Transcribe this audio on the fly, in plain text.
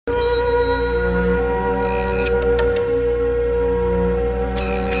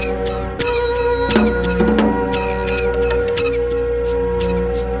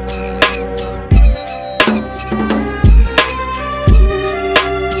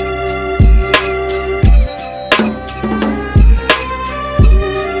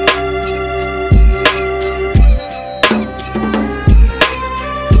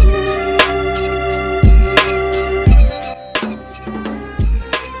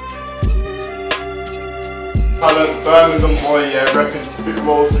Birmingham boy, yeah, repping Spit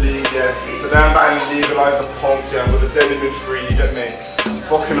Rose League, yeah. Today I'm battling legalise the punk, yeah, with the dead in free, you get me?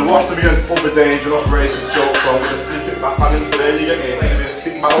 Fucking watch them against other dangerous racist jokes, so I'm gonna flip it back on him today, you get me? It's gonna be a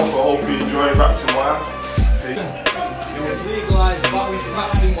sick battle, so I hope you enjoy Warrington wire. Peace. It's legalised battling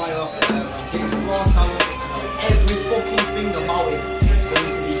Warrington wire, getting raw talent, every fucking thing about it is going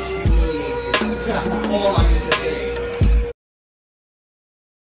to be humiliating. That's all I need to say.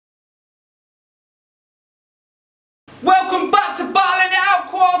 Welcome back to Battling It Out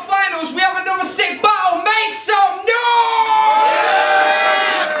quarterfinals. We have another sick battle. Make some noise!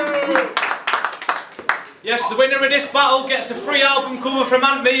 Yes, the winner of this battle gets a free album cover from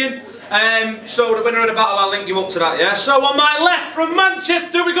Ant Meehan. So the winner of the battle, I'll link you up to that, yeah? So on my left from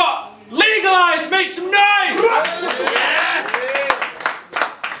Manchester, we got Legalise, make some noise! Yeah.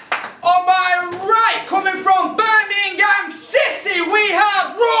 On my right, coming from Birmingham City, we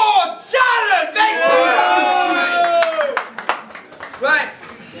have Raw Talent, make some noise! Right.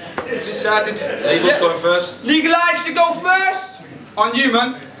 Decided. Legal's going first. Legalise to go first. On you,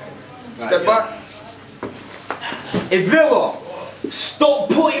 man. Step back. evilA, stop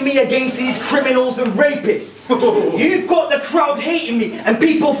putting me against these criminals and rapists. You've got the crowd hating me and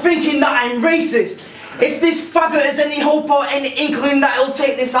people thinking that I'm racist. If this faggot has any hope or any inkling that he'll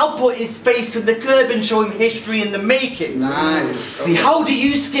take this, I'll put his face to the curb and show him history in the making. Nice. See, how do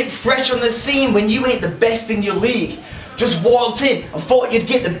you skip fresh on the scene when you ain't the best in your league? Just walked in and thought you'd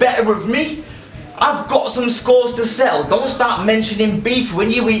get the better of me? I've got some scores to settle. Don't start mentioning beef when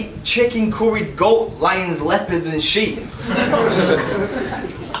you eat chicken, curried goat, lions, leopards and sheep.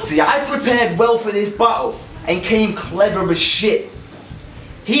 See, I prepared well for this battle and came clever as shit.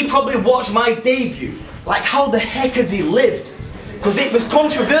 He probably watched my debut, like how the heck has he lived? Because it was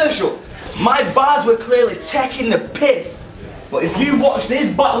controversial. My bars were clearly taking the piss. But if you watch this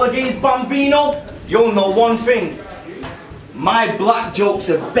battle against Bambino, you'll know one thing. My black jokes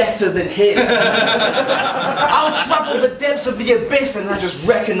are better than his. I'll travel the depths of the abyss and I just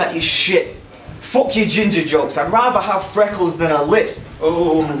reckon that you're shit. Fuck your ginger jokes, I'd rather have freckles than a lisp.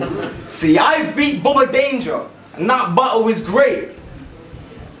 Oh. See, I beat Bubba Danger and that battle was great.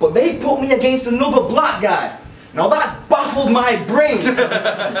 But they put me against another black guy. Now that's baffled my brains.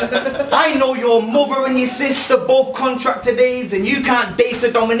 I know your mother and your sister both contracted AIDS and you can't date a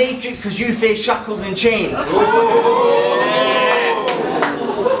dominatrix because you face shackles and chains.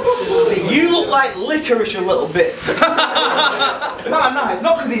 See, you look like licorice a little bit. Nah, it's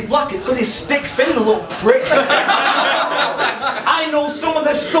not because he's black, it's because he's stick thin, the little prick. I know some of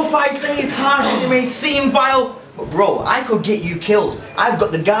the stuff I say is harsh and it may seem vile, but bro, I could get you killed. I've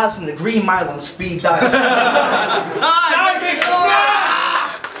got the guards from the Green Mile on speed dial. Time! Make some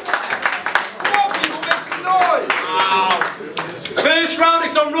noise! Come on, people, make some noise! First round,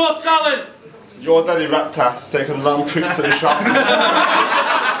 it's on Raw Talent. Your daddy Raptor taking a long trip to the shop.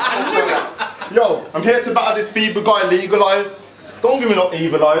 Yo, I'm here to battle this feeble guy Legalise. Don't give me no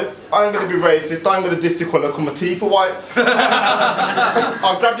evil eyes. I ain't gonna be racist, I ain't gonna diss your colour, cause my teeth are white.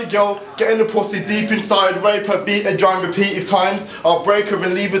 I'll grab your girl, get in the pussy deep inside, rape her, beat her, dry and repeated times. I'll break her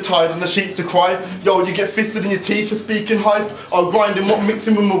and leave her tied on the sheets to cry. Yo, you get fisted in your teeth for speaking hype. I'll grind him up, mix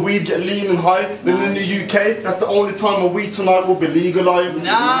him with my weed, get lean and high. Then in the UK, that's the only time my weed tonight will be legalised.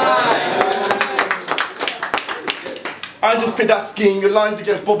 Nice! I just picked that scheme, your lines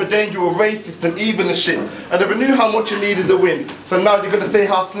against Bubba Danger were racist and evil and shit. I never knew how much you needed to win. So now you're gonna say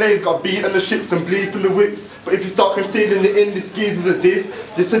how slaves got beat on the ships and bleed from the whips. But if you start concealing the in, the skis of the div,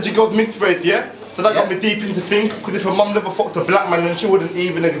 they said you girl's mixed race, yeah? So that got me deep into think, because if her mum never fucked a black man then she wouldn't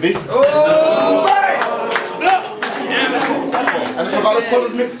even exist. Oh! And if I got the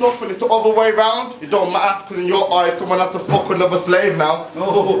colours mixed up and it's the other way round, it don't matter, because in your eyes someone has to fuck another slave now.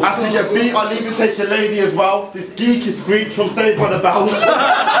 Oh. After you get beat, I'll even take your lady as well. This geek is Greek from Saved by the Bell.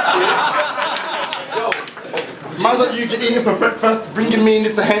 Man that you get eating for breakfast, bringing me in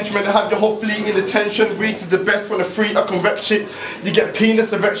this a henchman to have your whole fleet in attention. Reese is the best when a free I can wreck shit. You get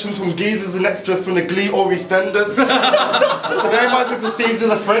penis erections from geezers and extras from the Glee or EastEnders. Today might be perceived as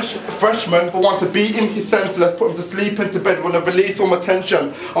a freshman, but once I beat him, he's senseless. Put him to sleep and to bed when I release all my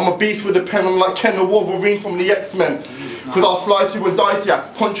tension. I'm a beast with a pen, I'm like Ken the Wolverine from the X-Men. Cause I'll slice you and dice ya,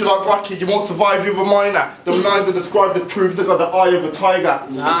 punch you like Rocky, you won't survive, you're a minor. The lines are described as proofs I got the eye of a tiger.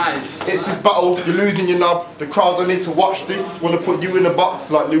 Nice. It's this battle, you're losing your knob. The crowd don't need to watch this, wanna put you in a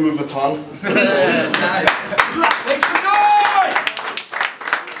box like Louis Vuitton. Nice. Make some noise!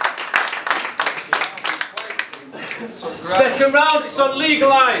 Second round, it's on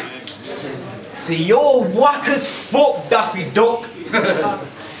Legalise. See, you're whack as fuck, Daffy Duck.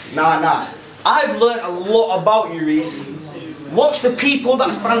 Nah. I've learnt a lot about you, Reese. Watch the people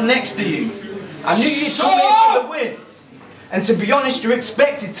that stand next to you. I knew you took me for the win. And to be honest, you're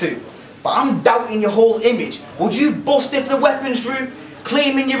expected to. But I'm doubting your whole image. Would you bust if the weapons drew?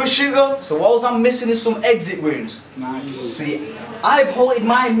 Claiming you're a shooter? So all I'm missing is some exit wounds. Nice. See, I've halted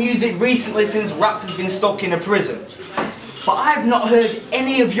my music recently since Raptor's been stuck in a prison. But I've not heard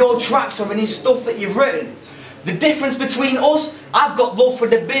any of your tracks or any stuff that you've written. The difference between us, I've got love for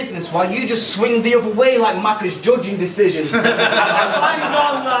the business while you just swing the other way like Macca's judging decisions. Hang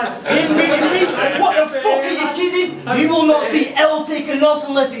on, lad. Him beating me? What the fuck are you kidding? You will not see L take a nos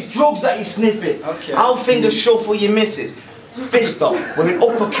unless it's drugs that he's sniffing. Okay. I'll finger shuffle your missus. Fist up, with an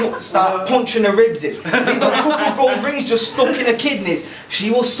uppercut, start punching her ribs in. Leave a couple gold rings just stuck in her kidneys. She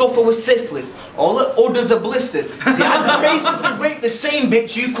will suffer with syphilis. All her udders are blistered. See, I basically rape the same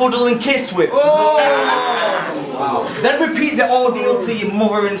bitch you cuddle and kiss with. Oh! Wow. Then repeat the ordeal to your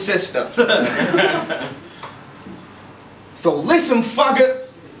mother and sister. So listen, faggot.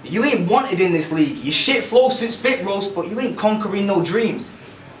 You ain't wanted in this league. Your shit flows since spit roast, but you ain't conquering no dreams.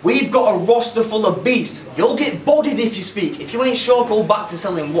 We've got a roster full of beasts. You'll get bodied if you speak. If you ain't sure, go back to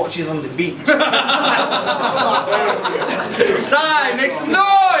selling watches on the beach. Time, make some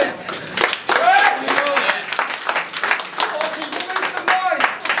noise!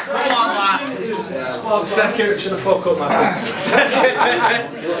 Second, should have fucked up, man.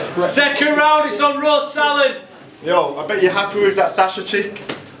 Second round, it's on Road Talent. Yo, I bet you're happy with that Sasha chick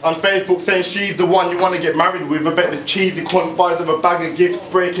on Facebook saying she's the one you want to get married with. I bet this cheesy cunt buys them a bag of gifts,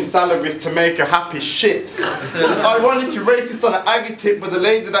 breaking salaries to make her happy. Shit. Ironic, you're racist on an aggie tip, but the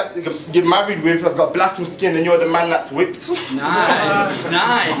lady that you get married with has got blackened skin and you're the man that's whipped. Nice,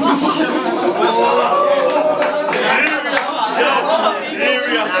 nice.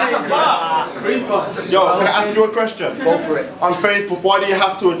 Yo, can I ask you a question? Go for it. On Facebook, why do you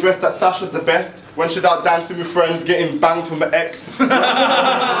have to address that Sasha's the best when she's out dancing with friends, getting banged from her ex?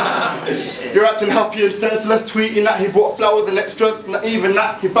 You're acting happy and senseless, tweeting that he brought flowers and extras. Not even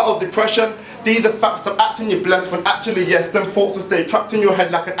that, he battles depression. These are facts of acting you're blessed when actually, yes, them thoughts will stay trapped in your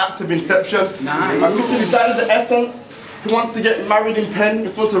head like an act of inception. Nice. I'm missing down the essence. He wants to get married in pen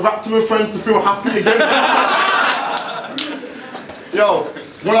in front of Raptor and friends to feel happy again. Yo,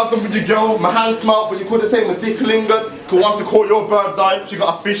 when I was done with your girl, my hand smart, but you couldn't say my dick lingered. Cause once I caught your bird's eye, she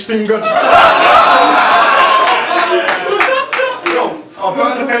got a fish fingered. Yo, I'll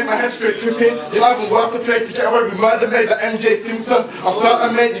burn the paint, my head straight tripping. You're not even worth the place to get away with murder made like MJ Simpson. I'm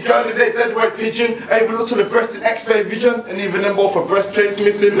certain, mate, your girl is a dead white pigeon. Able to look to the breast in X-ray vision, and even them both are breastplates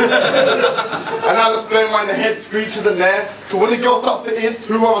missing. And I'll explain why the head screeches in there. So when the girl stops it is,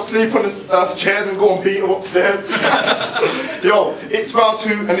 who rather sleep on the chairs and go and beat her upstairs? Yo, it's round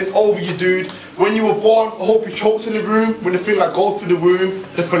 2 and it's over, you dude. When you were born, I hope you choked in the room when the thing that goes through the womb,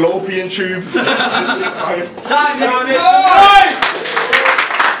 the fallopian tube. Time, make some noise!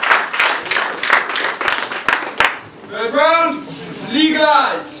 Third round,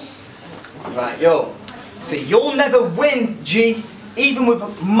 legalize. Right, yo. See, you'll never win, G, even with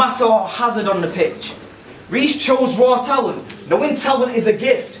matter or hazard on the pitch. Reece chose raw talent, knowing talent is a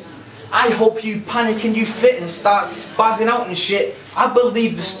gift. I hope you panic and you fit and start spazzing out and shit. I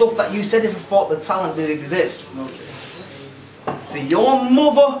believe the stuff that you said if I thought the talent did exist. Okay. See, your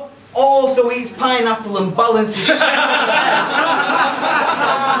mother also eats pineapple and balances.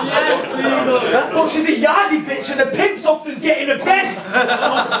 Yes, legal. But she's a yardy bitch and the pimps often get in her bed.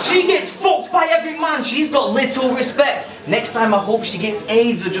 She gets fucked by every man. She's got little respect. Next time I hope she gets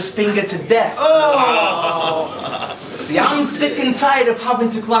AIDS or just fingered to death. Oh. See, I'm sick and tired of having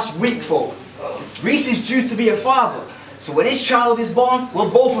to clash weak folk. Reece is due to be a father. So when his child is born, we'll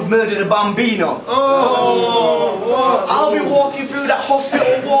both have murdered a bambino. Oh. So I'll be walking through that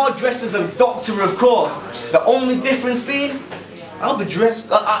hospital ward dressed as a doctor, of course. The only difference being, I'll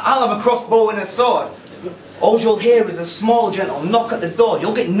have a crossbow and a sword. All you'll hear is a small, gentle knock at the door.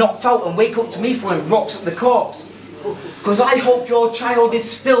 You'll get knocked out and wake up to me throwing rocks at the corpse. Because I hope your child is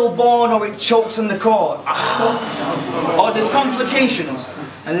stillborn or it chokes in the cord. Or there's complications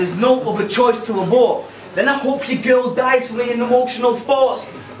and there's no other choice to abort. Then I hope your girl dies from the emotional thoughts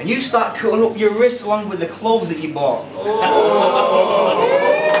and you start cutting up your wrists along with the clothes that you bought.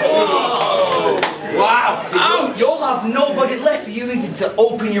 Wow! See, you'll have nobody left for you even to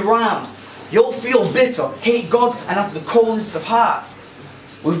open your arms. You'll feel bitter, hate God, and have the coldest of hearts.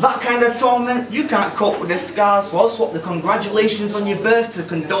 With that kind of torment, you can't cope with the scars, so I'll swap the congratulations on your birth to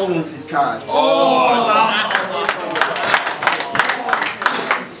condolences cards.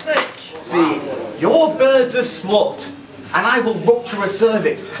 Sick. See, your birds are slugged, and I will rupture a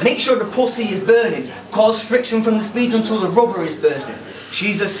cervix. Make sure the pussy is burning, cause friction from the speed until the rubber is bursting.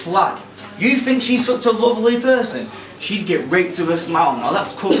 She's a slag. You think she's such a lovely person? She'd get raped with a smile. Now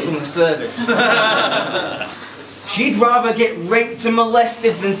that's customer service. She'd rather get raped and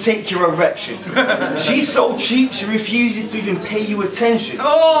molested than take your erection. She's so cheap she refuses to even pay you attention.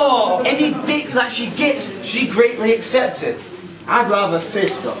 Oh! Any dick that she gets, she greatly accepts it. I'd rather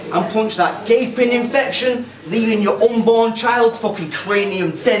fist her and punch that gaping infection, leaving your unborn child fucking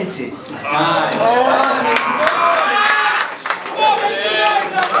cranium dented.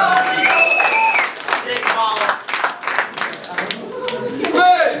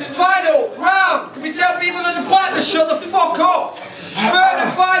 Third, final round. Can we tell people in the back to shut the fuck up? Third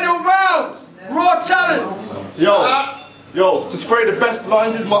and final round. Raw talent. Yo, to spray the best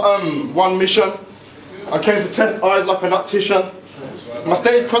lines is my one mission. I came to test eyes like an optician. My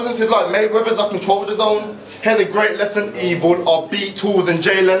stage presence is like Mayweather's, I control the zones. Here's a great lesson, evil. I'll beat Tools and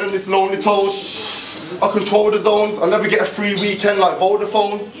Jay Lennon, this lonely toad. I control the zones, I'll never get a free weekend like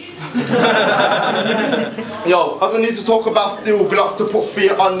Vodafone. Yo, I don't need to talk about steel gloves to put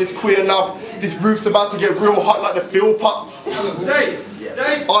fear on this queer knob. This roof's about to get real hot like the fuel pots. Dave.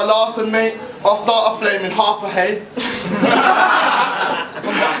 I Larson, mate. I'll start a flame in Harper Hay.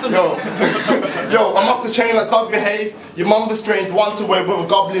 Yo, I'm off the chain like dog behave. Your mum's a strange one to wear with a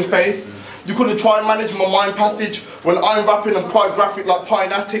goblin face. You couldn't try and manage my mind passage. When I'm rapping, I'm quite graphic like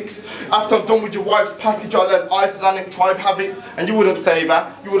Pinatics. After I'm done with your wife's package, I'll let Icelandic tribe have it. And you wouldn't say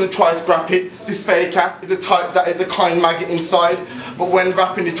that, you wouldn't try scrap it. This faker is the type that is a kind maggot inside. But when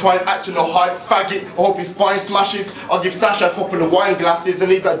rapping, he tries action or hype. Faggot, I hope his spine smashes. I'll give Sasha a couple of wine glasses and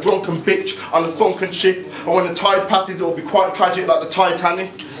leave that drunken bitch on a sunken ship. And when the tide passes, it'll be quite tragic like the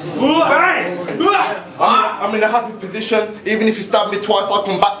Titanic. I'm in a happy position. Even if you stab me twice, I'll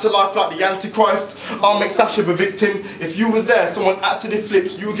come back to life like the Antichrist. I'll make Sasha the victim. If you was there, someone acted the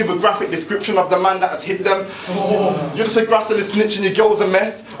flips, you give a graphic description of the man that has hit them. You're just a grassless snitch and your girl's a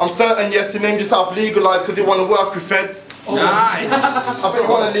mess. I'm certain, yes, you named yourself legalised because you want to work with feds. Nice. I bet you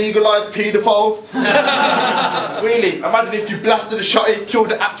want to legalise paedophiles. Really, imagine if you blasted a shotty, killed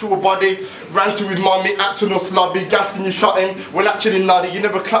the actual body, ran to his mummy, acting all slobby, gassing you shot him, when actually nutty, you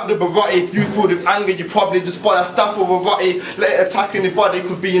never clapped the Barotti. If you filled with anger, you probably just buy a staff or a rotty, let it attack anybody,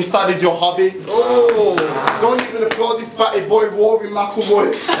 cause being sad is your hobby. Oh. Don't even applaud this batty boy, Rory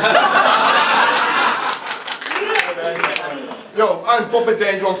McIlroy. Yo, I'm Bubba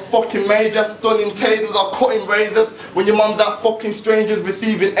Danger, I'm fucking major, stunning tasers, I'm cutting razors. When your mum's at fucking strangers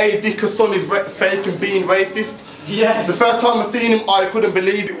receiving AD cause son is fake and being racist. Yes. The first time I seen him, I couldn't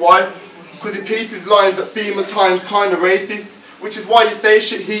believe it. Why? Because he pieces lines that seem at times kinda racist. Which is why you say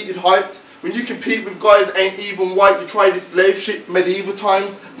shit heated hyped. When you compete with guys that ain't even white, you try this slave shit, medieval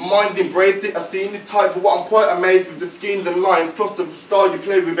times. Mine's embraced it, I've seen this type, but what I'm quite amazed with the schemes and lines, plus the style you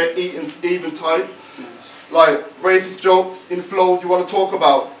play with ain't even type. Like, racist jokes in flows you want to talk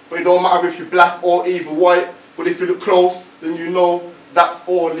about, but it don't matter if you're black or either white, but if you look close, then you know that's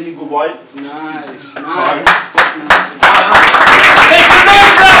all legal rights. Nice.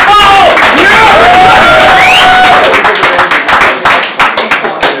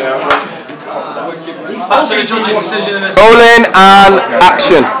 That's the judge's decision in this. Rolling and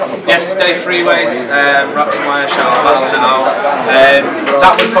action. Yes, it's day 3 ways, Raps and Wire shout out, battling it out.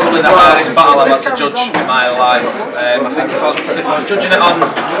 That was probably the hardest battle I've had to judge in my life. I think if I was judging it on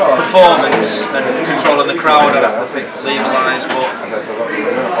performance and controlling the crowd, I'd have to pick legalise, but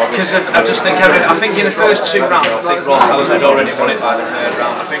because I just think I think in the first 2 rounds, I think Raw Talent had already won it by the 3rd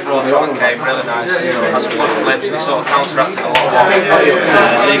round. I think Raw Talent came really nice, had some good flips, and he sort of counteracted a lot of what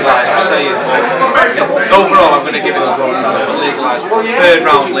legalise was saying. Overall, I'm going to give it to Raw Talent, but legalise 3rd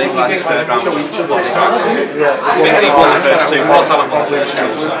round, legalise's 3rd round was just body round. I think he won the first 2, Raw Talent won the first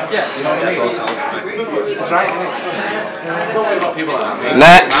 2, so yeah, Raw Talent for me.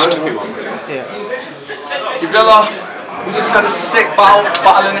 Next. evilA, we just had a sick battle,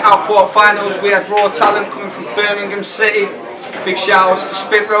 battling it out quarterfinals. We had Raw Talent coming from Birmingham City. Big shout outs to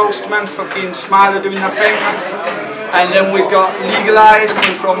Spit Roast, man, fucking Smiler doing their thing, man. And then we've got Legalise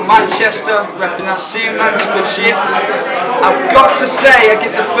coming from Manchester, repping that scene, man, it's good shit. I've got to say, I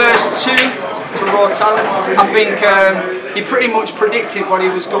give the first 2 to Raw Talent. I think he pretty much predicted what he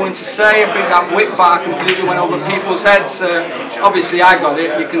was going to say. I think that whip bar completely went over people's heads. Obviously I got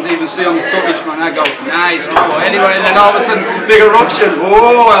it, you can even see on the footage, man, I go, nice. Anyway, and then all of a sudden, big eruption,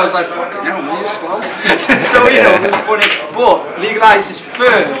 whoa, I was like, fucking hell, man, you're slow. So, you know, it was funny. But Legalise's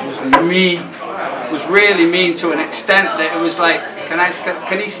 3rd was mean. Was really mean to an extent that it was like,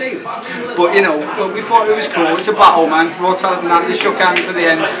 can he see this? But you know, we thought it was cool. It's a battle, man. Raw Talent and that, they shook hands at the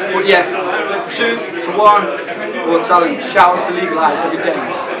end. But yeah, 2 to 1, Raw Talent. Shout out to Legalise every day.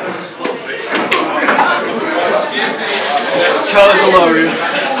 California.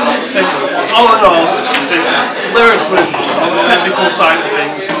 think, all in all, I think lyrically, on the technical side of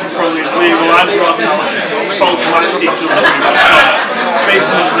things, probably is legal and raw talent both matched each other. Based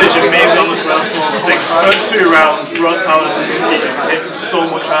on the decision, maybe on the personal, I think the first 2 rounds, raw talent he just hit so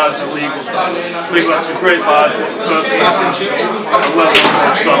much harder than legal. Legal has a great vibe, but personal is just a level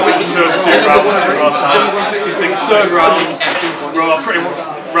more. So I think the first 2 rounds to raw talent. I think the 3rd round, raw pretty much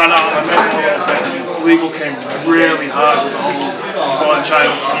ran out of my memory a little bit. Legal came really hard with the whole foreign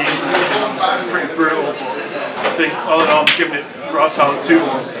child scheme and everything. It was pretty brutal, but I think all in all, I'm giving it raw talent 2-1.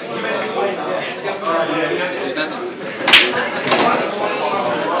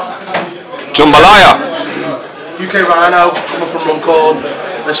 Jambalaya. UK Rhino, coming from Runcorn.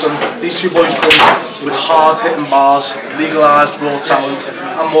 Listen, these 2 boys come with hard-hitting bars, legalised raw talent,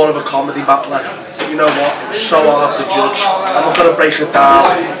 and more of a comedy battler. But you know what? It was so hard to judge. I'm not going to break it down.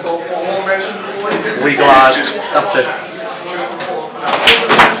 Legalised. That's it.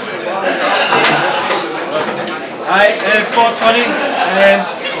 Alright, 420.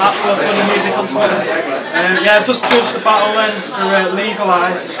 At 420 Music on Twitter. Yeah, I've just judged the battle then for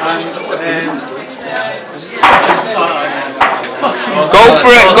legalised and Go for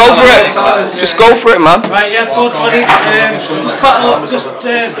it. Just go for it, man. Right, yeah, 420. Just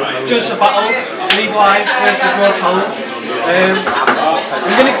judge the battle, legalised versus raw talent.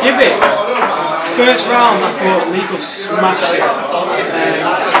 I'm going to give it. First round, I thought legal smashed it.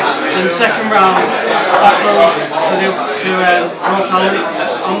 Then second round, that goes to raw talent.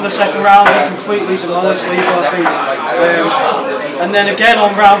 On the second round, he completely demolished legal, I think. And then again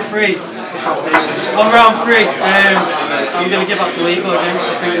on round 3. On round 3, I'm going to give that to legal again.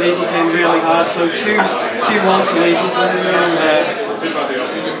 I think legal came really hard. So 2-1 to legal.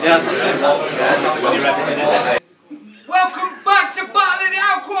 Yeah. Welcome back to Battling It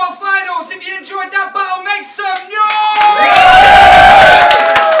Out quarterfinals. If you enjoyed that battle, make some noise!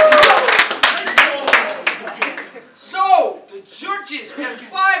 So, the judges, we had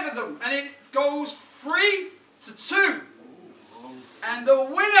 5 of them, and it goes 3-2. And the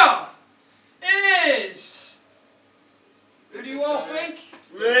winner is... Who do you all think?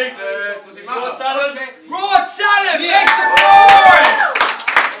 Does it matter? Raw talent. Okay. Raw talent! Make some noise!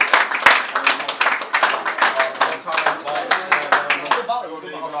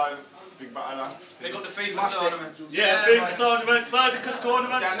 They got the FIFA tournament. Yeah, FIFA tournament, Murdercus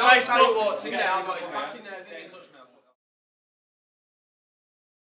tournament, Facebook.